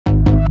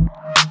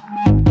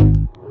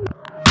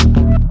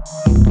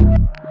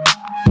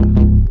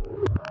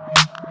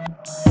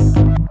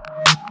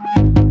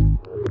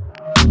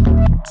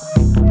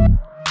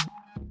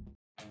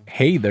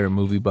Hey there,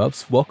 movie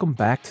buffs. Welcome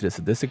back to the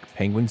Sadistic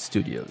Penguin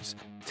Studios.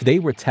 Today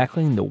we're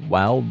tackling the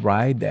wild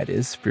ride that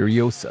is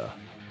Furiosa,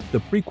 the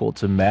prequel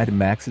to Mad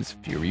Max's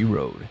Fury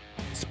Road.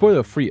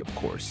 Spoiler free, of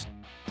course.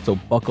 So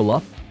buckle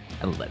up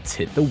and let's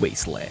hit the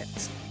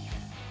wastelands.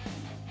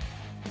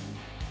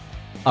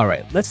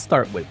 Alright, let's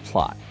start with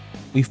plot.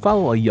 We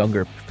follow a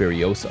younger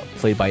Furiosa,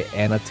 played by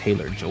Anna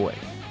Taylor-Joy.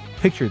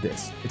 Picture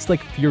this, it's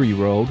like Fury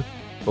Road,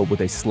 but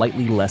with a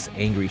slightly less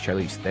angry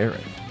Charlize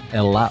Theron, and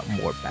a lot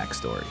more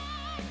backstory.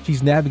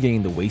 She's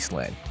navigating the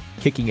wasteland,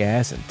 kicking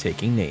ass and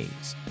taking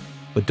names.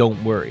 But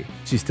don't worry,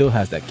 she still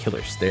has that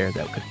killer stare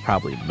that could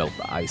probably melt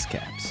the ice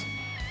caps.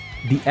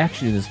 The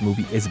action in this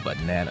movie is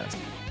bananas.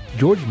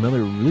 George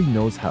Miller really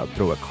knows how to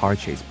throw a car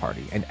chase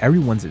party, and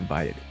everyone's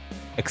invited.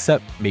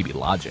 Except maybe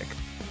Logic.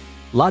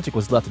 Logic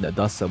was left in the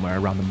dust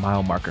somewhere around the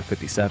mile marker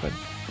 57.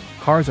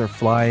 Cars are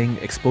flying,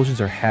 explosions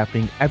are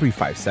happening every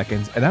 5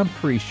 seconds, and I'm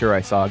pretty sure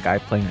I saw a guy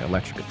playing an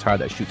electric guitar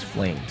that shoots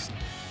flames.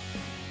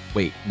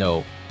 Wait,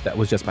 no, that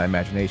was just my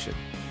imagination.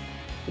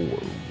 Or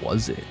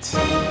was it?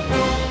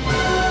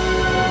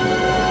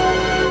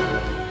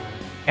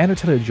 Anna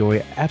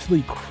Taylor-Joy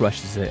absolutely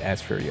crushes it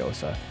as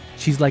Furiosa.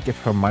 She's like if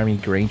Hermione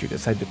Granger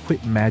decided to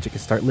quit magic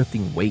and start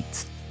lifting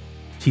weights.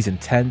 She's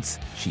intense,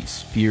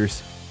 she's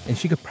fierce, and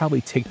she could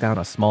probably take down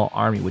a small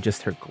army with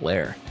just her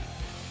glare.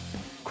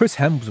 Chris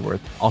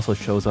Hemsworth also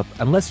shows up,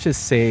 and let's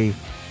just say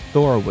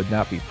Thor would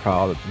not be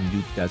proud of the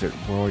new Desert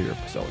Warrior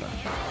persona.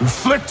 You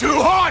flipped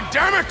too hard,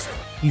 damn it!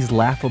 He's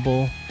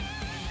laughable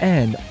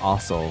and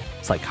also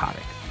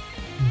psychotic.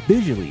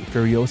 Visually,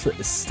 Furiosa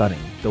is stunning.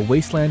 The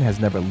wasteland has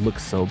never looked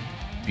so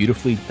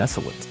beautifully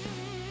desolate.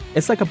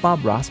 It's like a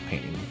Bob Ross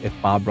painting, if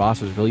Bob Ross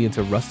was really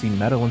into rusty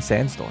metal and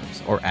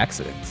sandstorms, or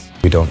accidents.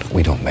 We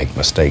don't make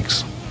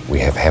mistakes. We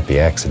have happy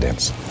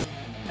accidents.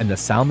 And the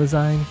sound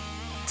design,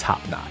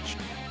 top notch.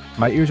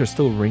 My ears are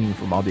still ringing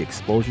from all the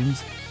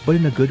explosions, but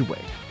in a good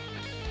way.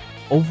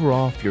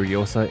 Overall,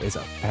 Furiosa is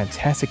a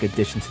fantastic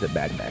addition to the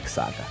Mad Max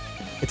saga.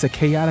 It's a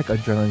chaotic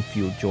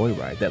adrenaline-fueled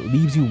joyride that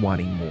leaves you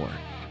wanting more.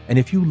 And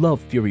if you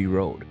love Fury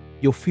Road,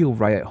 you'll feel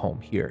right at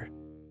home here.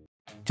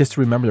 Just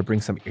remember to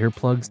bring some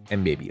earplugs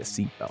and maybe a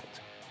seatbelt.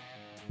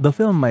 The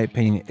film, in my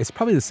opinion, is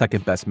probably the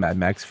second best Mad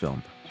Max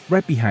film,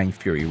 right behind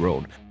Fury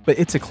Road, but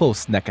it's a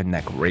close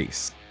neck-and-neck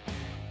race.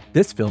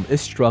 This film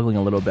is struggling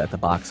a little bit at the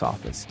box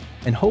office,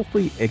 and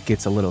hopefully it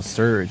gets a little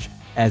surge,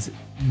 as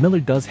Miller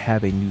does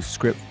have a new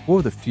script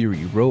for the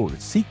Fury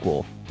Road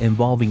sequel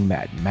involving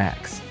Mad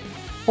Max.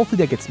 Hopefully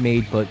that gets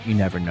made, but you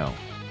never know.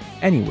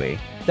 Anyway,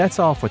 that's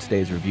all for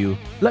today's review.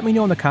 Let me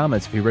know in the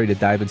comments if you're ready to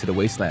dive into the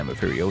wasteland with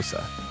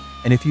Furiosa.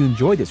 And if you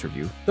enjoyed this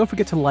review, don't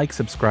forget to like,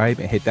 subscribe,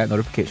 and hit that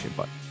notification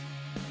button.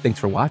 Thanks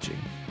for watching.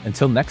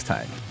 Until next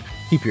time,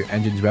 keep your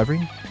engines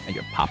revving and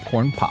your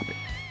popcorn popping.